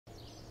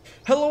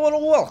Hello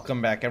and welcome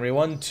back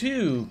everyone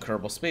to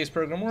Kerbal Space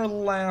Program, where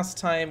last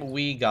time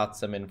we got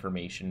some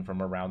information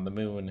from around the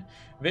moon.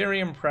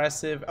 Very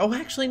impressive. Oh,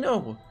 actually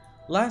no.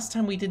 Last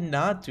time we did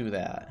not do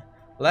that.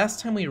 Last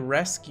time we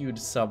rescued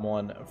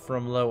someone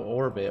from low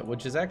orbit,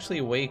 which is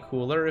actually way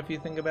cooler if you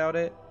think about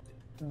it.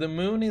 The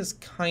moon is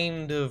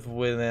kind of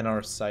within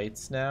our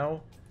sights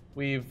now.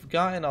 We've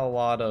gotten a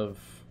lot of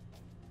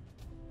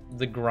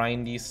the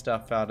grindy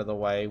stuff out of the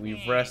way.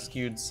 We've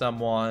rescued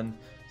someone.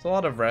 There's a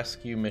lot of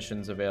rescue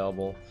missions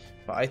available,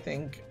 but I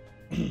think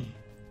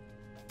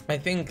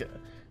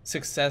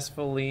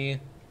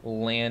successfully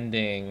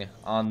landing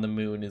on the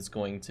moon is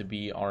going to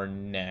be our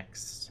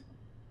next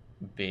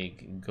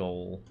big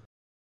goal.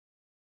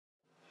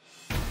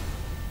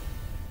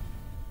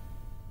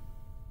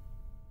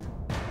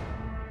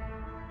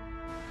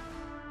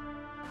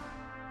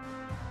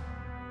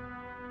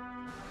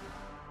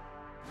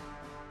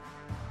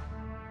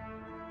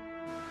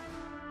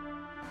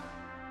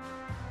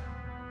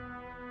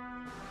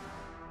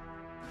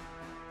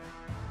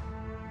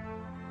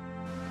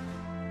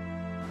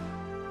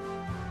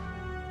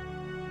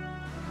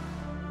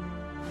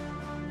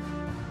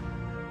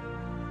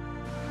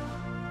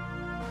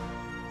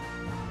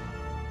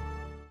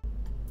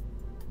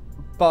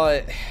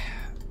 But,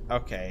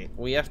 okay,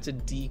 we have to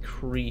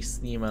decrease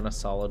the amount of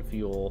solid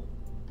fuel.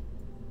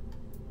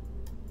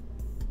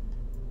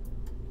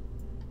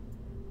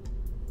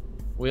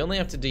 We only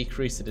have to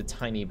decrease it a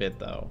tiny bit,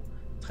 though.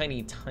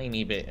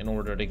 Tiny bit in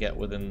order to get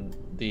within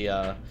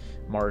the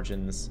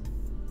margins.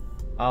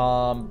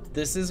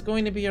 This is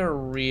going to be a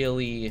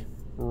really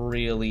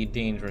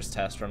dangerous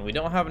test run. We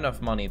don't have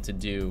enough money to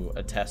do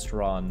a test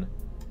run.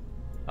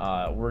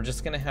 We're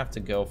just gonna have to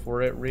go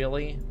for it,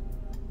 really.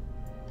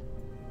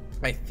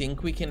 I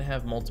think we can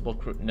have multiple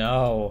crew.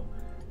 No.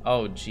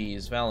 Oh,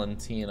 geez,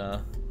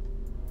 Valentina.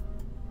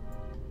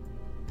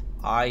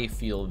 I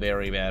feel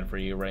very bad for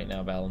you right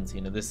now,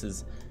 Valentina. This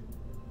is...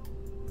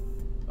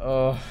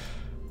 Oh,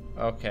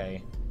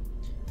 okay.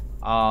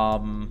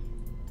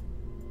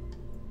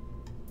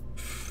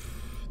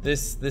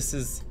 This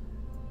is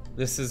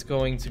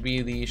going to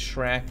be the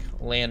Shrek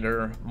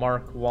Lander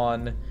Mark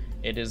 1.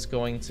 It is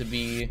going to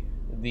be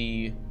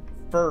the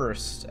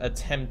first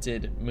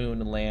attempted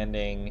moon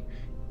landing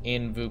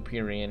in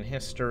Vooperian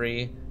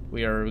history.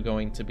 We are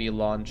going to be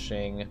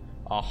launching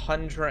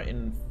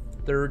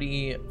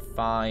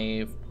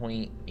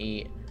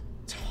 135.8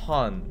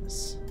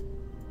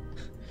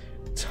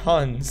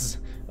 tons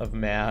of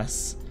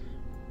mass.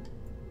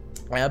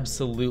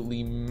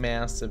 Absolutely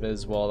massive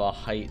as well. The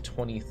height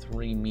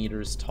 23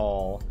 meters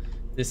tall.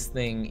 This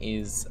thing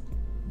is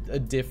a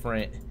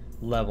different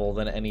level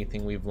than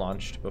anything we've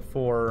launched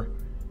before.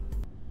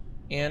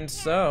 And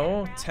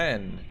so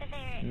 10,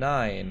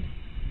 9,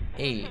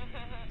 8,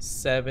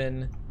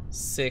 7,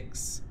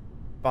 6,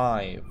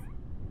 5,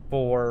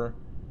 4,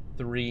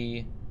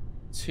 3,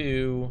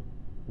 2,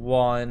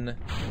 1.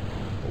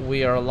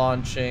 We are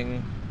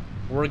launching.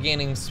 We're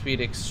gaining speed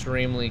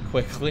extremely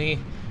quickly.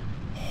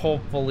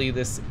 Hopefully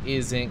this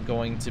isn't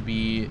going to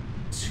be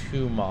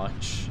too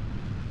much.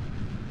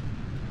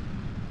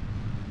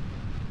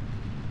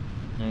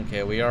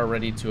 Okay, we are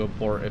ready to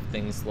abort if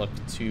things look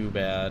too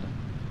bad.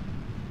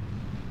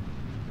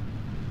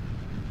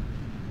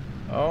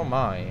 Oh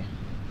my.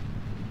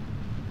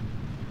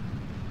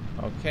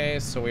 Okay,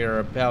 so we are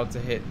about to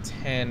hit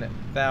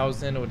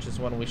 10,000, which is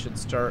when we should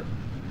start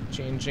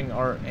changing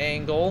our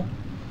angle.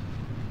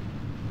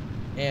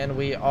 And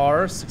we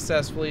are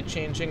successfully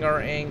changing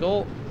our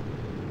angle.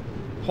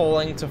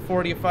 Pulling to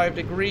 45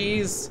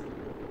 degrees.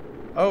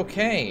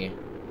 Okay.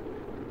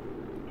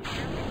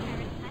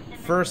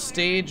 First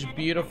stage,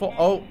 beautiful.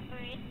 Oh,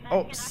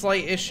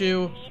 slight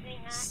issue.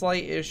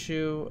 Slight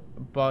issue,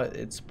 but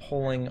it's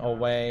pulling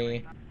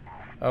away.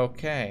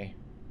 Okay.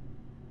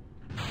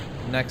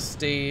 Next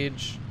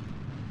stage.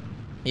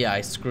 Yeah,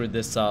 I screwed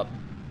this up.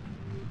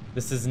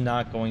 This is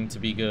not going to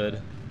be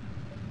good.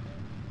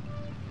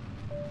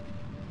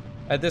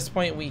 At this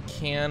point, we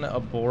can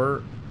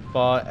abort,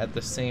 but at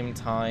the same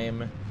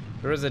time,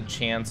 there is a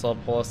chance it'll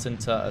pull us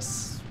into a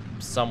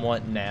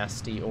somewhat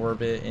nasty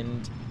orbit,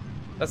 and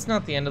that's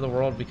not the end of the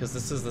world because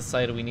this is the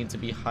site we need to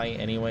be high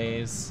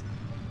anyways.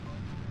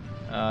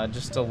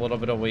 Just a little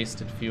bit of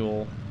wasted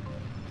fuel.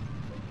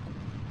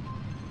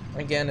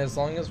 Again, as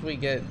long as we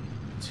get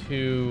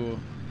to...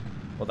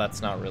 Well,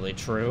 that's not really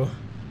true.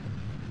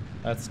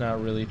 That's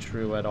not really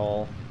true at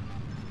all.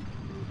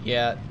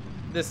 Yeah,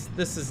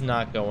 this is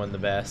not going the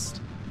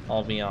best,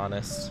 I'll be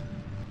honest.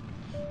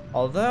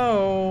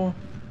 Although,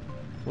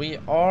 we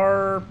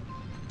are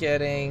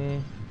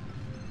getting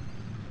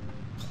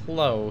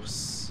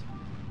close.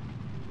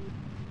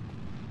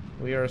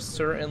 We are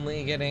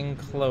certainly getting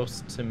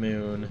close to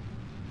moon.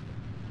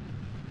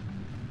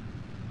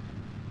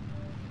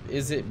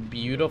 Is it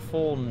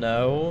beautiful?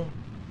 No.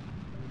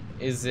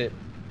 Is it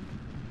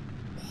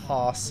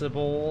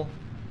possible?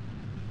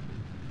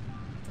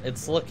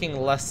 It's looking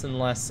less and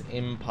less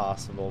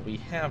impossible. We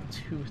have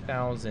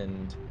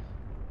 2,000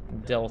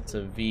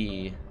 Delta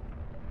V.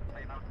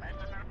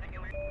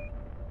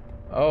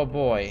 Oh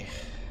boy.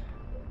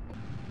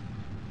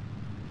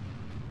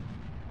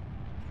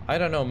 I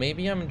don't know,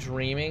 maybe I'm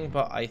dreaming,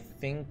 but I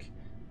think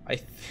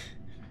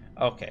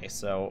okay,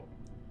 so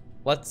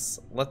let's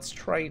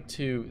try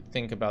to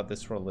think about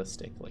this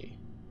realistically.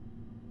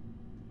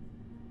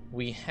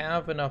 We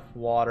have enough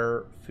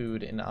water,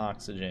 food, and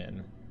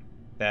oxygen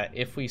that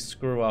if we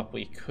screw up,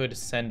 we could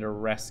send a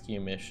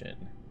rescue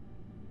mission.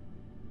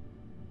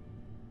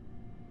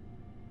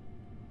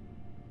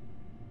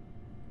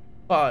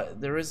 But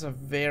there is a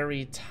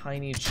very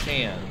tiny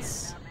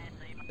chance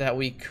that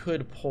we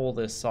could pull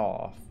this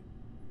off.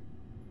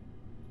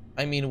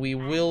 I mean, we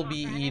will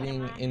be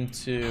eating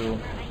into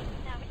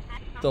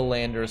the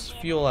lander's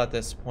fuel at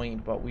this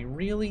point, but we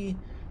really,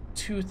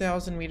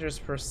 2,000 meters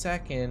per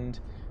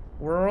second,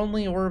 we're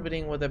only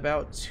orbiting with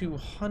about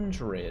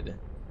 200.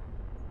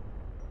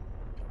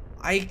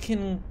 I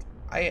think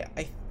I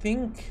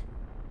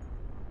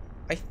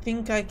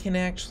can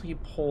actually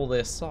pull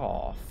this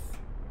off.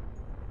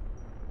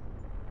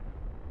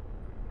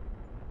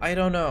 I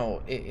don't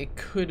know, it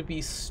could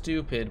be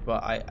stupid,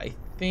 but I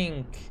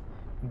think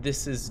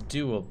this is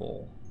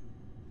doable.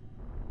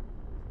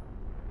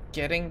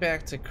 Getting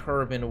back to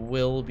Kerbal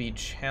will be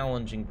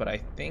challenging, but I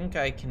think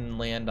I can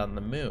land on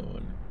the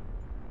moon.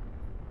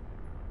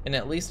 And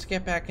at least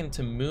get back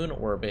into moon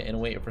orbit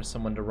and wait for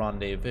someone to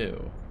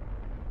rendezvous.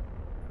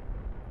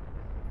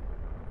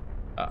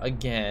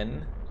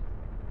 Again.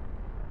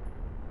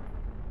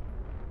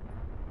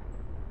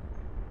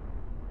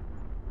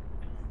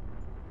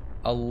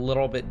 A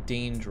little bit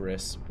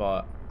dangerous,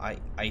 but I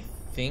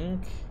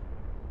think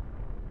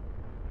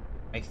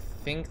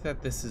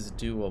that this is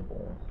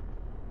doable.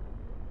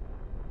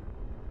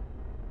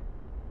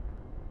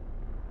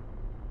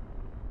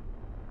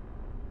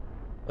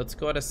 Let's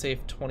go at a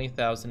safe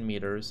 20,000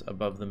 meters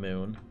above the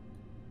moon.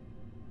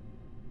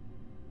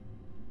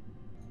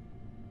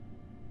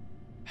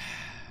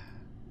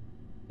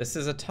 This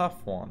is a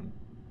tough one.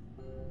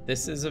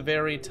 This is a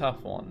very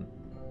tough one.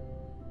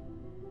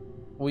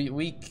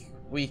 We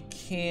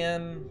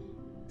can...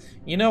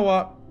 You know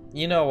what?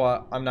 You know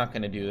what? I'm not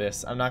going to do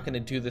this. I'm not going to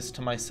do this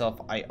to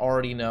myself. I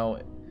already know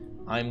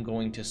I'm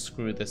going to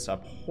screw this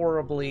up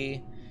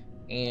horribly,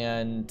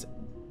 and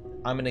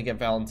I'm going to get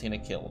Valentina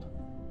killed.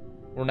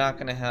 We're not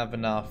going to have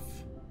enough.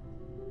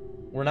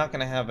 We're not going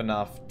to have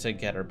enough to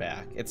get her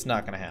back. It's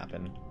not going to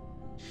happen.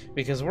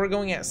 Because we're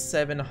going at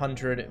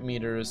 700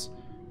 meters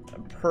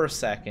per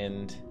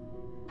second.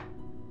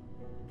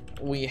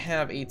 We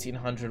have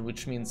 1800,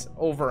 which means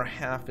over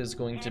half is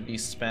going to be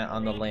spent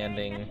on the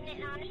landing.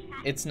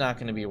 It's not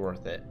going to be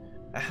worth it.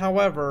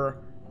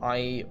 However,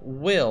 I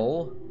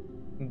will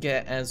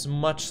get as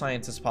much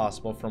science as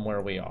possible from where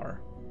we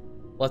are.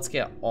 Let's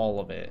get all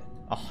of it.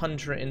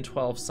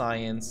 112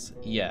 science,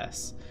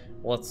 yes.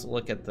 Let's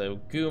look at the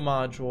goo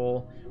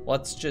module.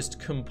 Let's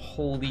just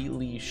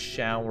completely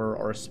shower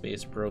our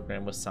space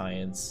program with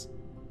science.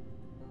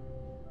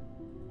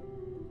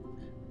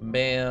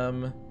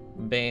 Bam,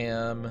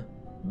 bam,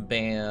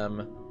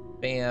 bam,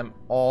 bam.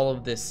 All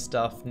of this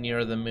stuff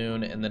near the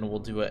moon, and then we'll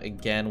do it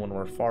again when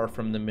we're far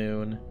from the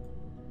moon.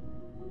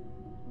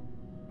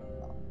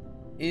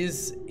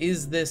 Is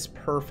this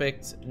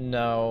perfect?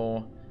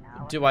 No.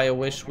 Do I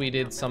wish we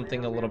did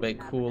something a little bit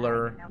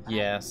cooler?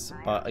 Yes,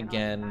 but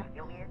again,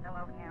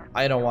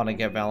 I don't want to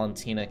get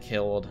Valentina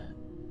killed.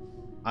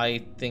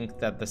 I think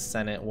that the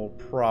Senate will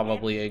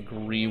probably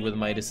agree with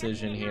my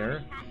decision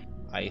here.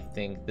 I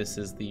think this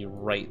is the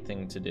right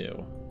thing to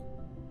do.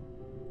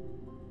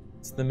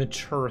 It's the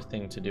mature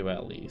thing to do,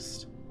 at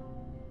least.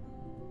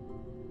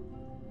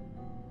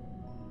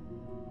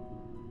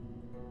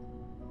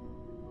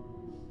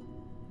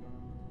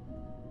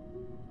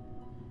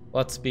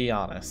 Let's be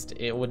honest,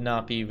 it would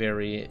not be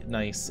very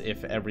nice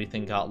if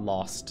everything got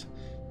lost.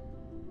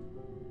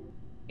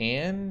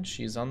 And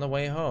she's on the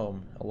way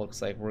home. It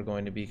looks like we're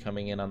going to be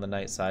coming in on the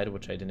night side,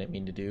 which I didn't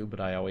mean to do, but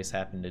I always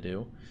happen to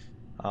do.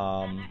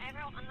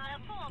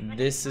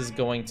 This is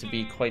going to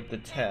be quite the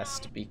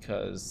test,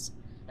 because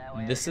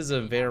this is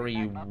a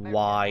very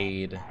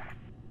wide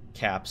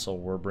capsule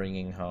we're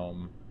bringing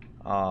home.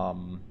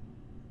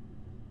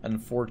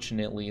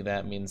 Unfortunately,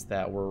 that means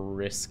that we're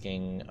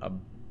risking a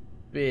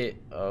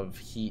bit of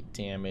heat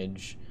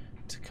damage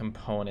to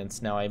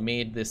components. Now, I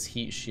made this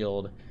heat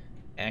shield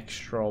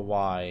extra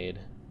wide.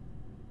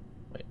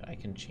 Wait, I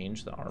can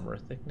change the armor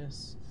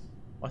thickness?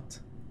 What?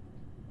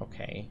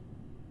 Okay.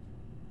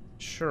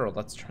 Sure,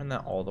 let's turn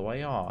that all the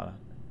way on.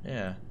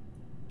 Yeah.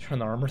 Turn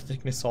the armor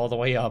thickness all the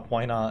way up,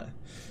 why not?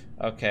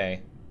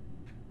 Okay.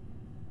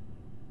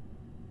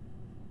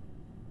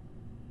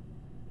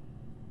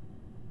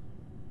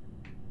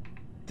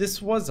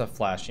 This was a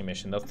flashy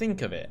mission, though.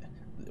 Think of it.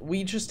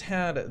 We just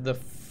had the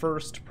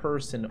first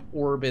person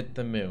orbit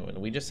the moon.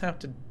 We just have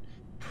to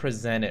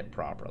present it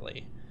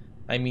properly.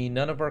 I mean,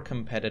 none of our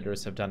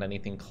competitors have done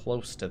anything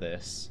close to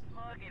this.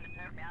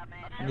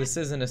 This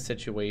isn't a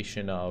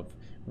situation of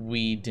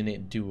we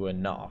didn't do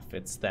enough.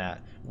 It's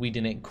that we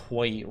didn't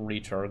quite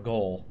reach our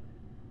goal.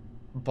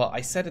 But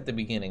I said at the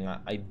beginning,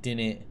 I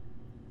didn't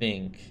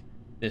think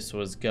this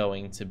was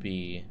going to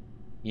be,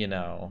 you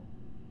know,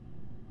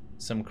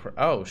 some...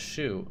 Oh,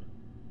 shoot.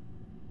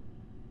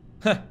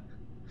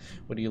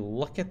 Would you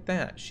look at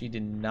that? She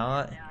did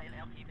not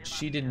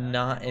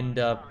end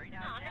up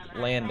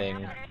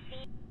landing.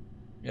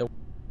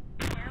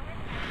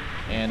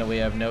 And we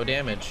have no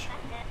damage.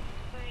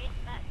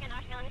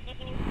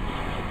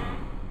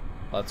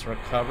 Let's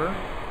recover.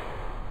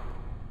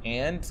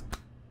 And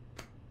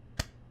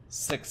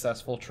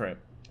successful trip.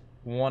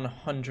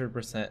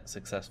 100%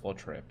 successful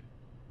trip.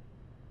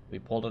 We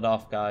pulled it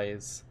off,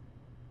 guys.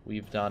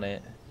 We've done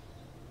it.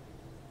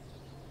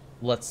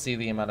 Let's see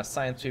the amount of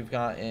science we've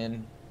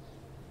gotten.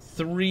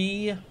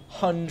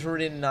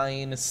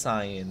 309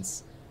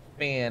 science.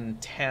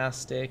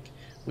 Fantastic.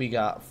 We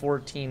got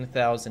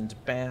 14,000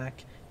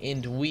 back,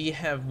 and we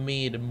have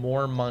made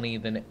more money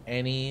than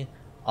any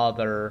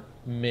other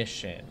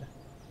mission.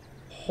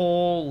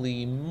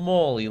 Holy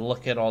moly,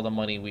 look at all the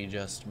money we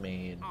just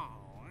made.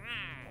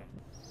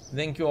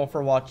 Thank you all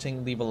for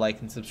watching. Leave a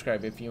like and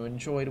subscribe if you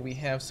enjoyed. We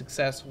have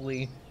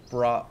successfully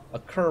brought a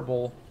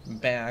Kerbal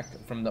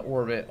back from the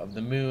orbit of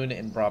the moon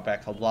and brought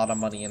back a lot of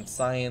money in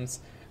science.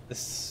 The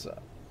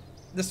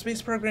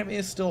space program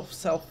is still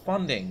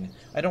self-funding.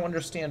 I don't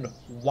understand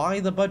why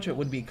the budget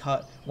would be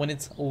cut when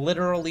it's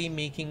literally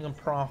making a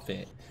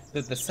profit.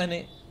 That the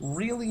Senate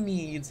really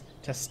needs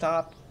to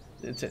stop,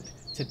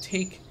 to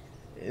take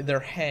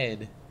their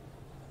head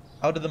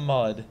out of the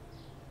mud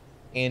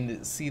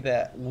and see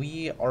that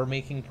we are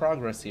making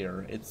progress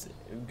here. It's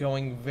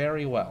going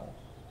very well.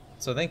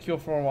 So thank you all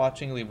for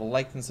watching. Leave a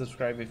like and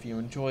subscribe if you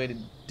enjoyed.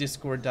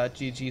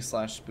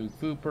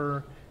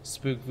 Discord.gg/spookvooper,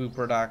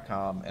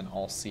 spookvooper.com, and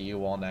I'll see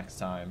you all next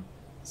time.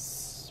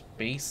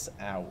 Space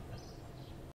out.